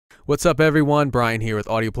What's up everyone, Brian here with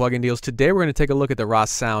Audio Plugin Deals. Today we're going to take a look at the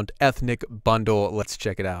Rast Sound Ethnic Bundle. Let's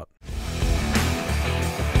check it out.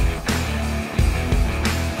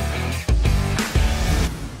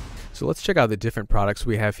 So let's check out the different products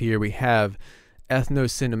we have here. We have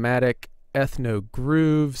Ethnocinematic,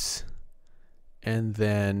 Ethnogrooves, and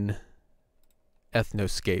then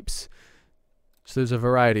Ethnoscapes. So there's a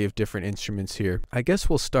variety of different instruments here. I guess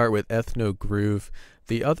we'll start with Ethnogroove.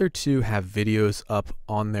 The other two have videos up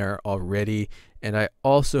on there already, and I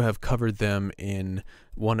also have covered them in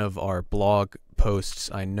one of our blog posts.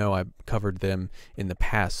 I know I covered them in the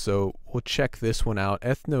past, so we'll check this one out.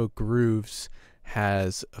 Ethnogrooves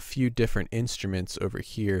has a few different instruments over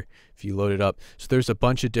here if you load it up. So there's a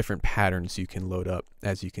bunch of different patterns you can load up,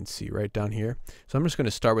 as you can see right down here. So I'm just going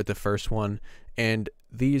to start with the first one, and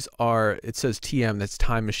these are, it says TM, that's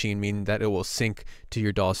time machine, meaning that it will sync to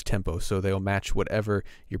your DAW's tempo, so they'll match whatever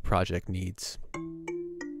your project needs.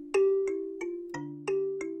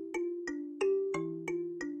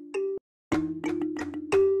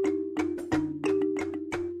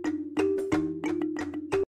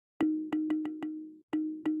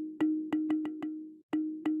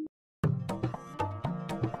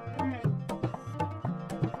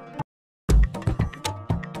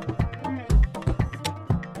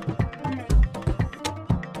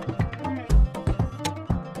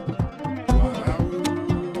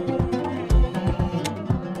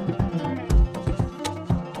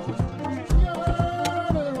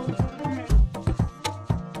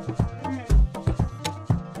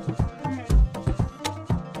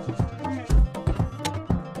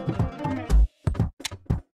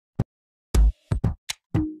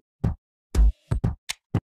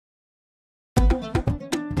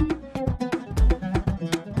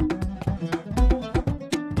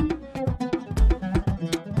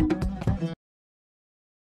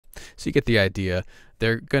 So you get the idea.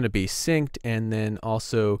 They're going to be synced, and then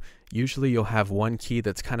also usually you'll have one key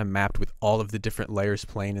that's kind of mapped with all of the different layers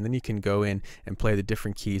playing, and then you can go in and play the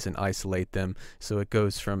different keys and isolate them. So it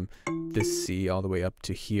goes from this C all the way up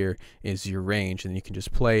to here is your range, and then you can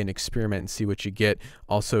just play and experiment and see what you get.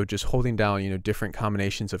 Also just holding down, different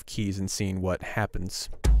combinations of keys and seeing what happens.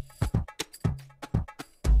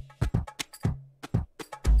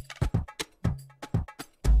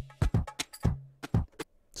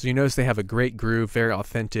 So you notice they have a great groove, very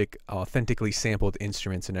authentically sampled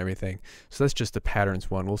instruments and everything. So that's just the patterns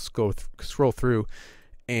one. We'll scroll through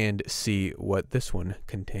and see what this one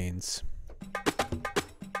contains.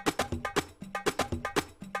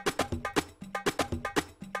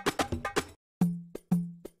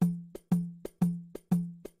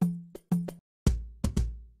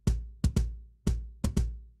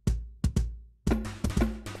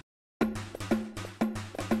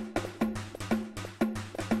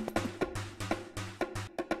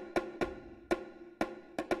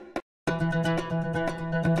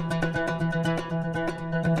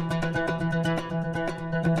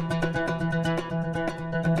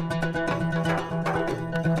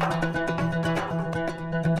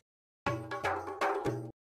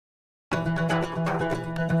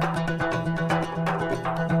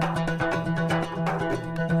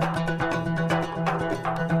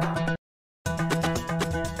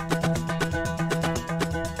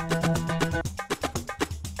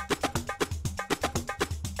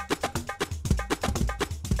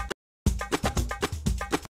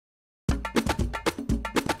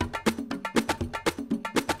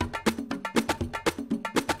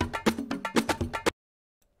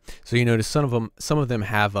 So you notice some of them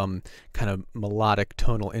have kind of melodic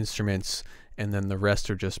tonal instruments, and then the rest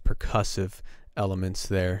are just percussive elements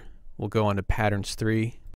there. We'll go on to patterns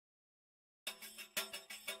 3.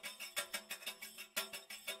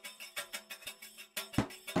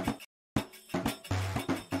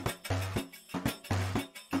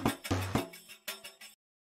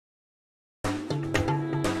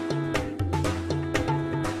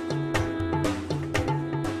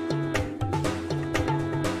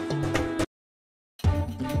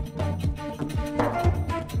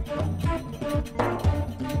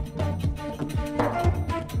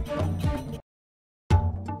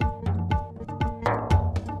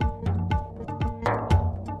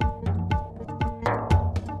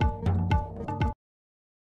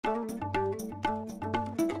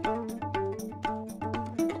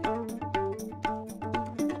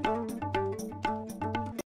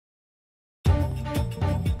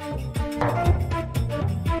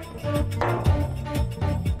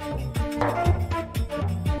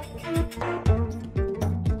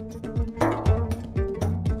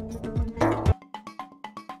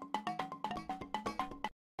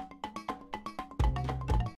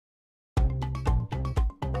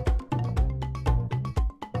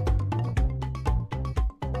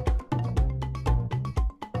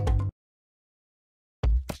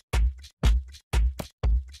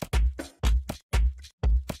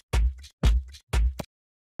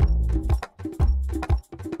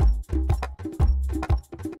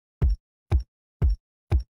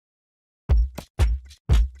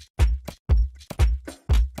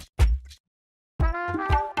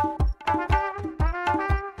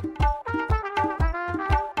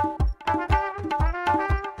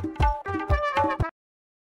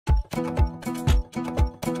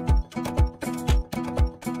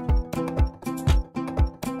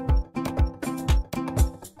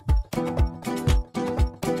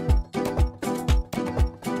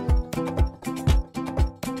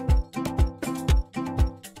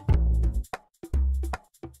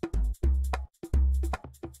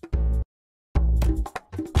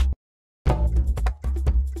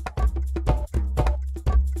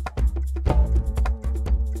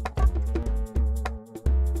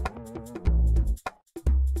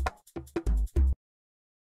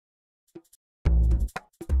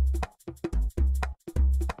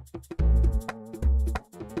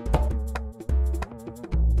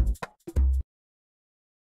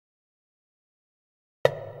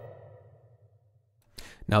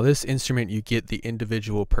 Now this instrument, you get the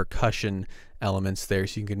individual percussion elements there,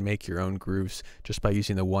 so you can make your own grooves just by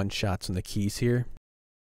using the one shots on the keys here.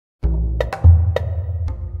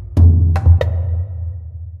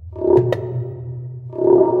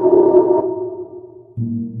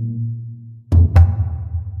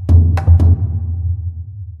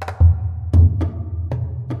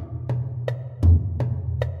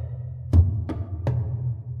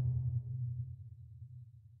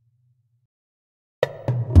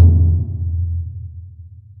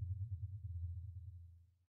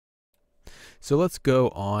 So let's go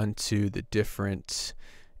on to the different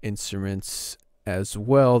instruments as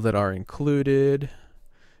well that are included.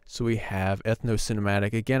 So we have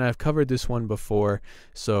Ethnocinematic. Again, I've covered this one before,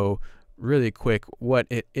 so really quick, what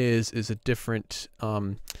it is a different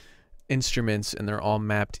instruments, and they're all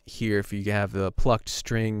mapped here. If you have the plucked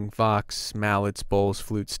string, vox, mallets, bowls,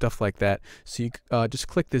 flutes, stuff like that. So you just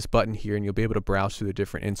click this button here and you'll be able to browse through the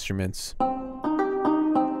different instruments.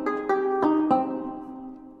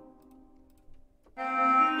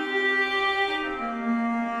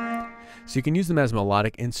 So you can use them as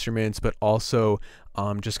melodic instruments, but also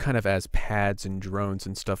just kind of as pads and drones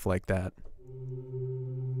and stuff like that.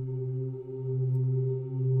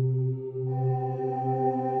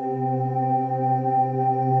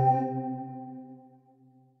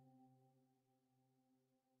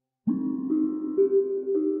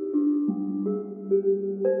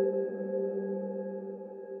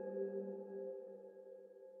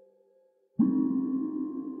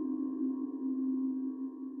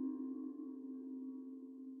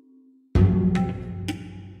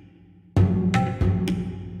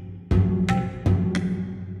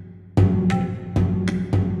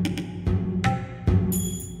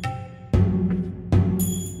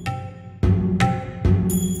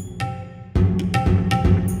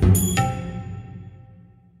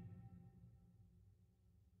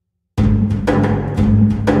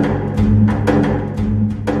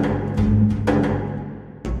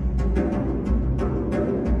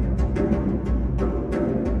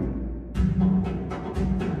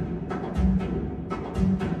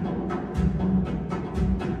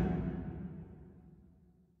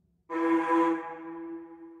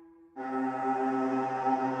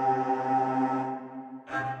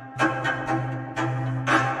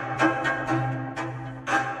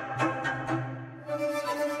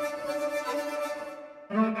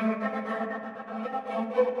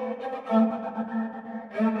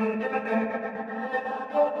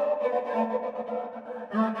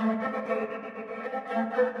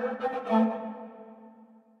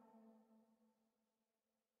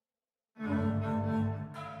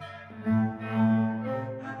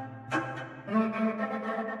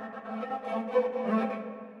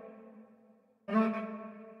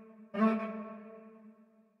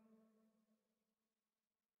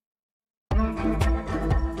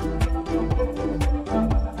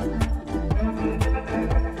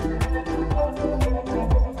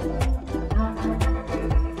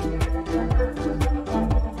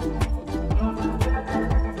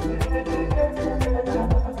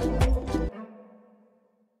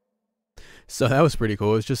 So that was pretty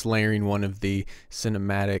cool. It was just layering one of the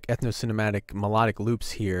Ethnocinematic melodic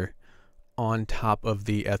loops here on top of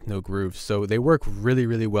the Ethnogroove. So they work really,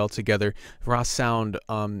 really well together. Rast Sound,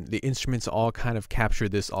 the instruments all kind of capture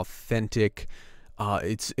this authentic,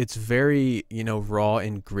 it's very, you know, raw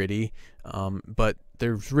and gritty, but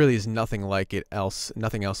there really is nothing else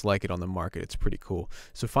like it on the market. It's pretty cool.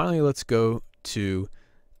 So finally, let's go to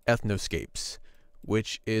Ethnoscapes,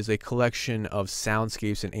 which is a collection of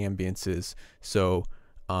soundscapes and ambiances. So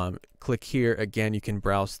click here. Again, you can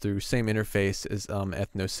browse through, same interface as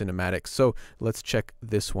Ethnocinematic. So let's check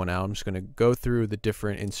this one out. I'm just going to go through the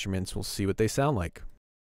different instruments. We'll see what they sound like.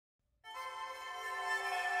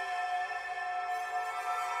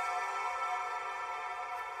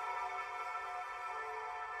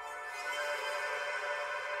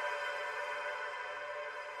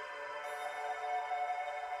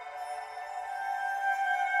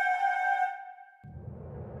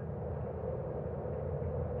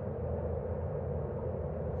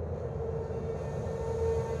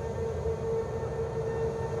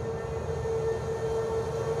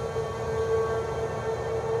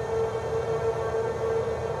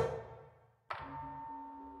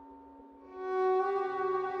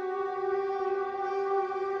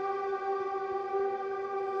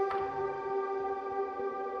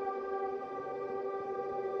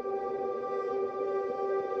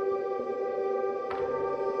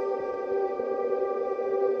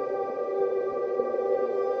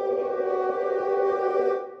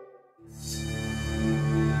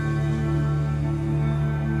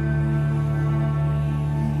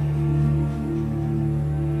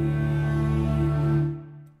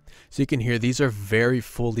 So you can hear these are very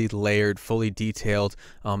fully layered, fully detailed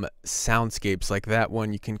soundscapes. Like that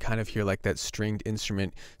one, you can kind of hear like that stringed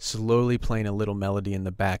instrument slowly playing a little melody in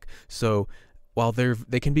the back. So while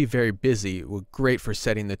they can be very busy, well, great for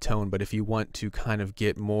setting the tone, but if you want to kind of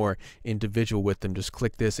get more individual with them, just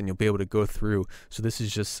click this and you'll be able to go through. So this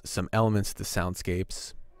is just some elements of the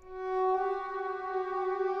soundscapes.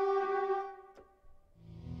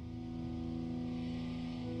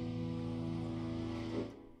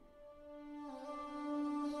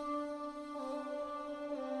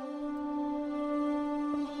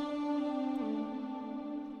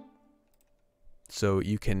 So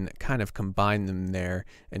you can kind of combine them there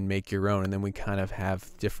and make your own, and then we kind of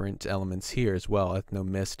have different elements here as well, ethno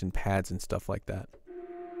mist and pads and stuff like that.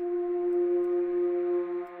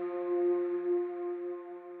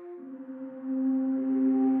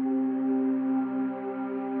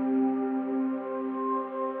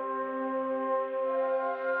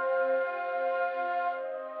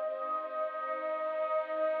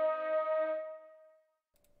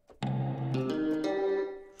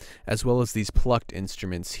 As well as these plucked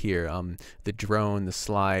instruments here, the drone, the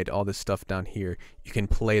slide, all this stuff down here, you can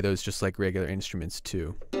play those just like regular instruments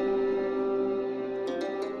too.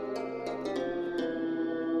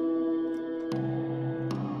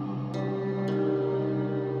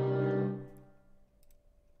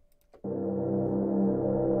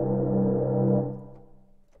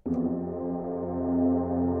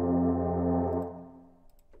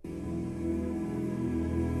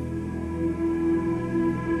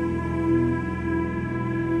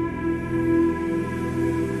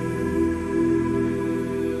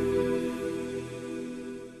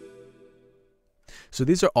 So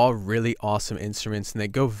these are all really awesome instruments, and they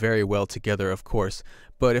go very well together, of course.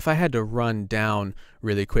 But if I had to run down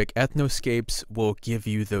really quick, Ethnoscapes will give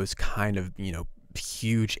you those kind of,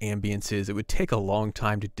 huge ambiances. It would take a long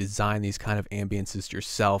time to design these kind of ambiances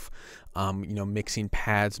yourself. Mixing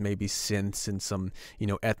pads, maybe synths and some,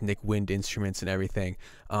 ethnic wind instruments and everything.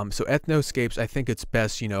 So Ethnoscapes, I think it's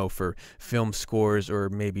best, for film scores or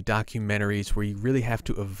maybe documentaries where you really have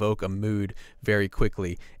to evoke a mood very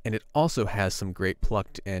quickly. And it also has some great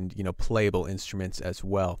plucked and, playable instruments as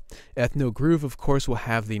well. Ethnogroove, of course, will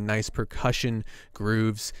have the nice percussion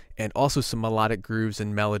grooves and also some melodic grooves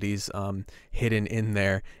and melodies hidden in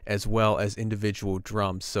there, as well as individual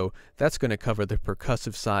drums. So that's going to cover the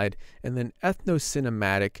percussive side. And then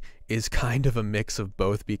Ethnocinematic is kind of a mix of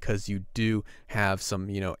both, because you do have some,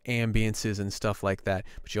 ambiances and stuff like that,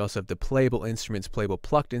 but you also have the playable instruments, playable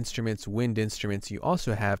plucked instruments, wind instruments. You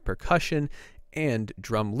also have percussion and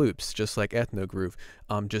drum loops, just like Ethnogroove,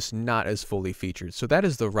 just not as fully featured. So that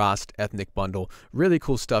is the Rast Ethnic Bundle. Really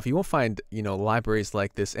cool stuff. You won't find, libraries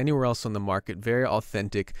like this anywhere else on the market. Very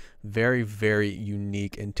authentic, very, very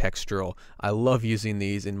unique and textural. I love using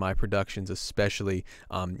these in my productions, especially,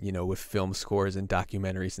 with film scores and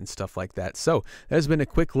documentaries and stuff like that. So that has been a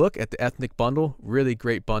quick look at the Ethnic Bundle. Really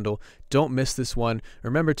great bundle. Don't miss this one.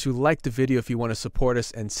 Remember to like the video if you want to support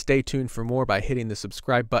us, and stay tuned for more by hitting the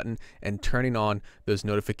subscribe button and turning on those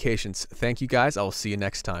notifications. Thank you guys. I will see you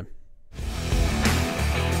next time.